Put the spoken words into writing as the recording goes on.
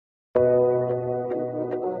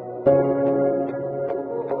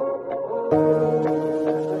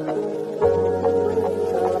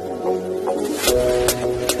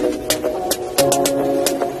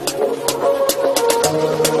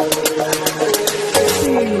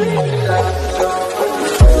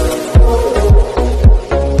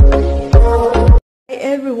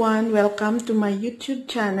welcome to my YouTube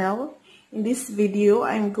channel. In this video,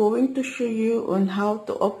 I'm going to show you on how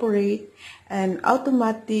to operate an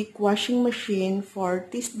automatic washing machine for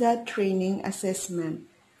Tesda training assessment.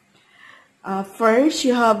 First,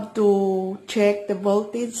 you have to check the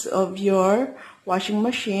voltage of your washing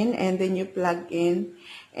machine and then you plug in.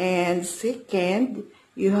 And second,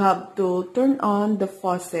 you have to turn on the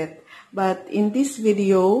faucet. But in this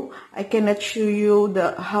video, I cannot show you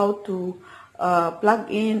how to plug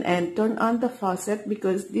in and turn on the faucet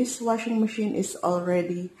because this washing machine is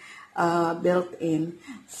already built in.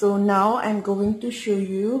 So now I'm going to show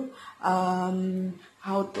you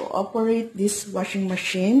how to operate this washing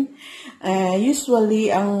machine.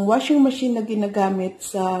 Usually, ang washing machine na ginagamit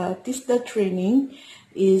sa Tesda training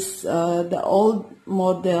is the old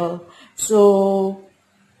model. So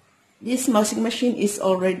this washing machine is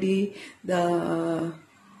already the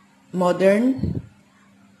modern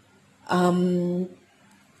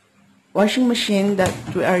washing machine that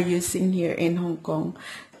we are using here in Hong Kong.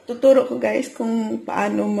 Tuturo ko guys kung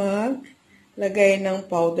paano maglagay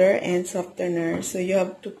ng powder and softener. So you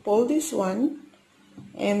have to pull this one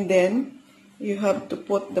and then you have to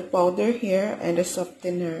put the powder here and the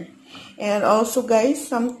softener. And also guys,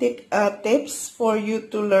 some tips for you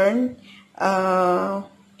to learn.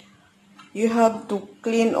 You have to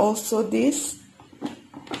clean also this.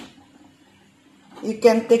 You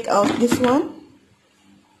can take out this one,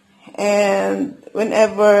 and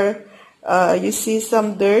whenever you see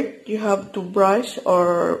some dirt, you have to brush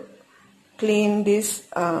or clean this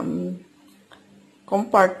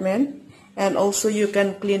compartment. And also you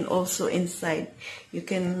can clean also inside. You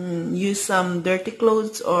can use some dirty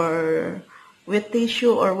clothes or wet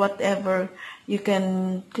tissue or whatever. You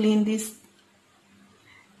can clean this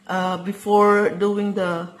before doing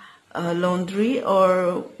the laundry,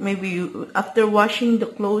 or maybe after washing the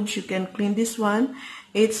clothes you can clean this one.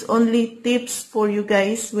 It's only tips for you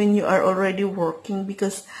guys when you are already working,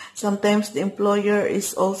 because sometimes the employer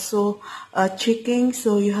is also checking,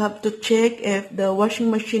 so you have to check if the washing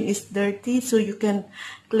machine is dirty so you can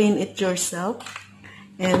clean it yourself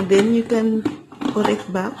and then you can put it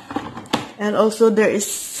back. And also there is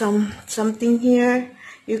something here.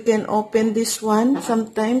 You can open this one.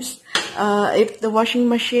 Sometimes if the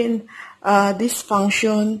washing machine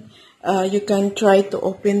dysfunction, you can try to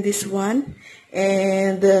open this one,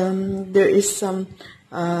 and there is some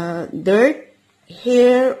dirt,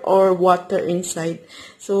 hair or water inside,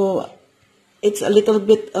 so it's a little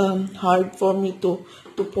bit hard for me to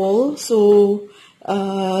pull. So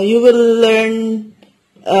you will learn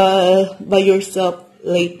by yourself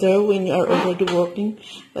later when you are already working,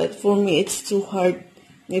 but for me it's too hard.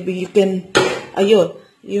 Maybe you can, you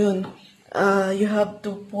have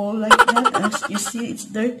to pull like that. As you see, it's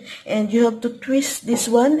dirt, and you have to twist this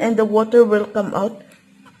one and the water will come out,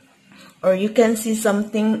 or you can see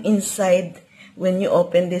something inside when you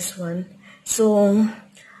open this one. So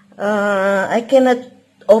I cannot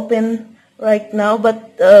open right now,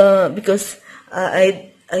 but because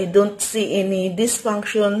I don't see any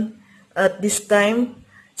dysfunction at this time,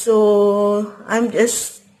 so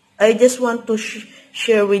I just want to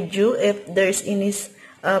share with you. If there's any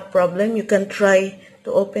problem, you can try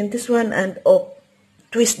to open this one and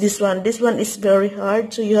twist this one. This one is very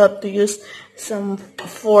hard, so you have to use some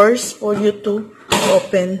force for you to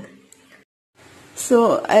open.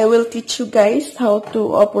 So I will teach you guys how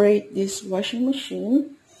to operate this washing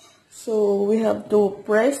machine. So we have to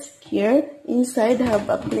press here inside,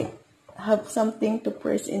 have something to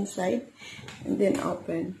press inside and then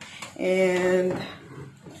open. And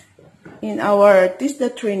in our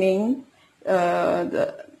Tesda training,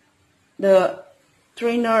 the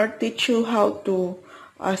trainer teach you how to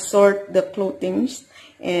sort the clothings,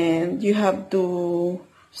 and you have to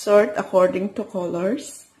sort according to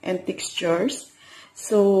colors and textures.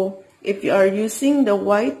 So if you are using the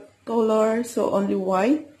white color, so only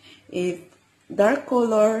white. If dark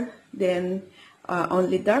color, then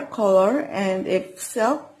only dark color. And if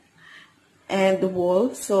silk and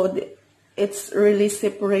wool, so it's really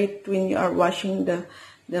separate when you are washing the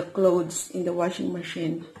clothes in the washing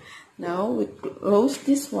machine. Now we close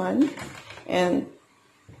this one and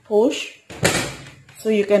push, so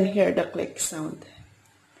you can hear the click sound.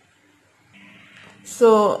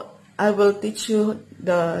 So I will teach you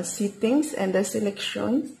the settings and the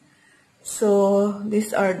selections. So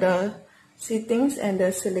these are the settings and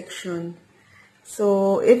the selection.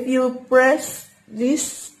 So if you press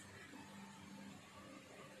this,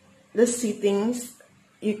 the settings,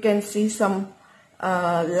 you can see some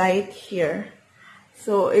light here.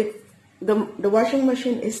 So the washing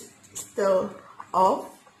machine is still off.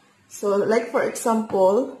 So like for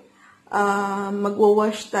example,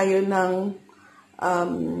 magwawash tayo ng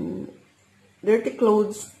dirty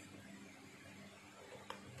clothes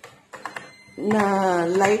na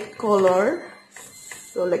light color.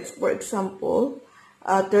 So like for example,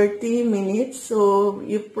 30 minutes. So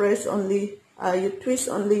you twist only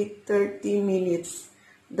 30 minutes,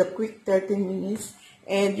 the quick 30 minutes.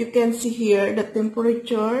 And you can see here the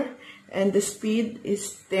temperature and the speed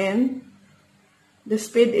is 10. The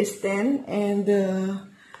speed is 10 and the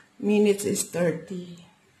minutes is 30.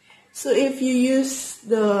 So if you use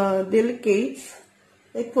the delicates,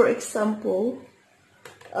 like for example,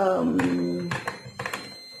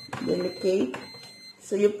 delicate,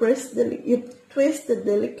 so you twist the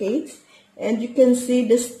delicates, and you can see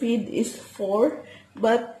the speed is 4,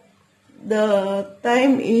 but the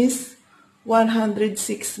time is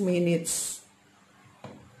 106 minutes.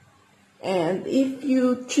 And if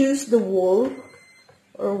you choose the wool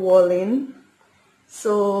or woolen,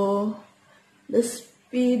 so the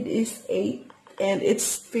speed is 8 and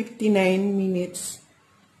it's 59 minutes.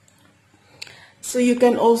 So you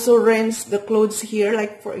can also rinse the clothes here,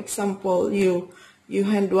 like for example, you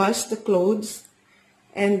hand wash the clothes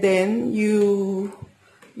and then you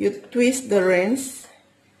twist the rinse,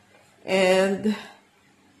 and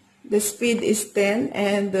the speed is 10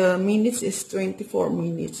 and the minutes is 24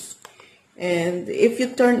 minutes. And if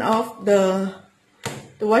you turn off the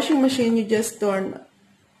washing machine, you just turn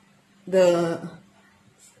the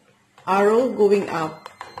arrow going up.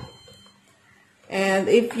 And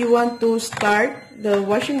if you want to start the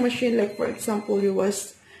washing machine, like for example, you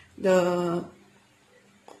wash the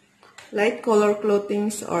light color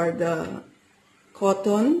clothing or the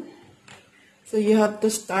cotton, so you have to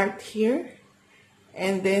start here,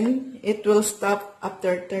 and then it will stop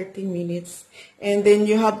after 30 minutes. And then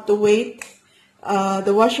you have to wait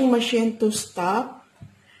the washing machine to stop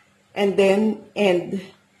and then end.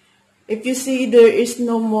 If you see there is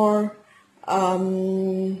no more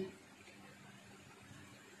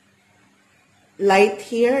light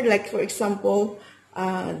here, like for example,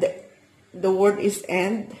 the word is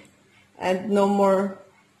end and no more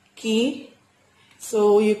key,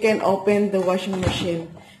 so you can open the washing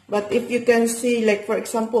machine. But if you can see, like for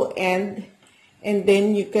example, end, and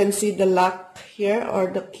then you can see the lock here or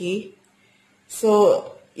the key,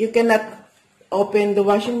 so you cannot open the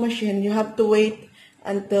washing machine. You have to wait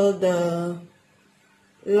until the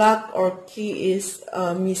lock or key is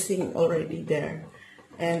missing already there,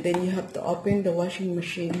 and then you have to open the washing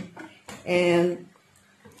machine. And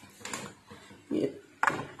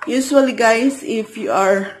usually guys, if you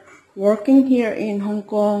are working here in Hong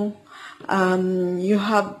Kong, you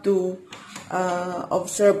have to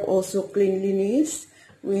observe also cleanliness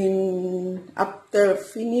when after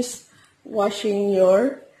finish washing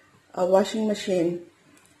your washing machine.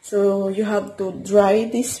 So you have to dry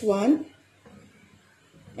this one,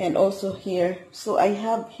 and also here. So I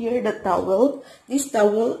have here the towel. This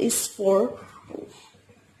towel is for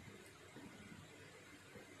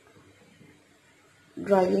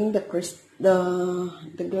drying the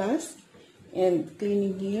glass and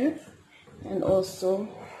cleaning here, and also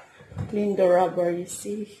clean the rubber. You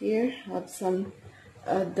see here have some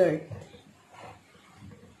dirt.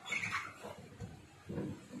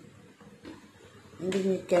 And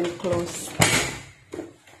then you can close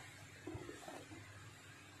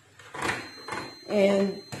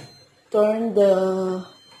and turn the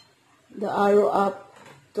arrow up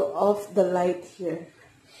to off the light here.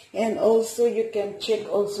 And also you can check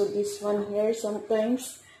also this one here.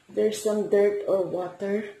 Sometimes there's some dirt or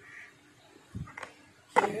water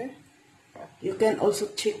here. You can also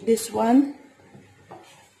check this one,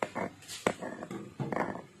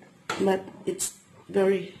 but it's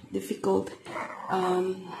very difficult.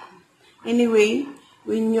 Anyway,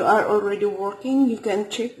 when you are already working, you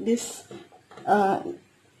can check this.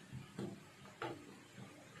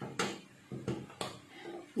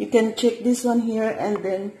 You can check this one here, and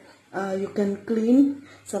then you can clean.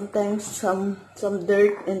 Sometimes some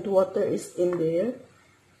dirt and water is in there.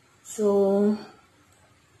 So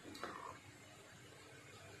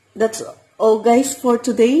that's all guys for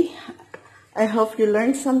today. I hope you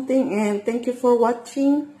learned something, and thank you for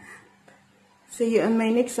watching. See you on my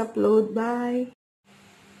next upload. Bye.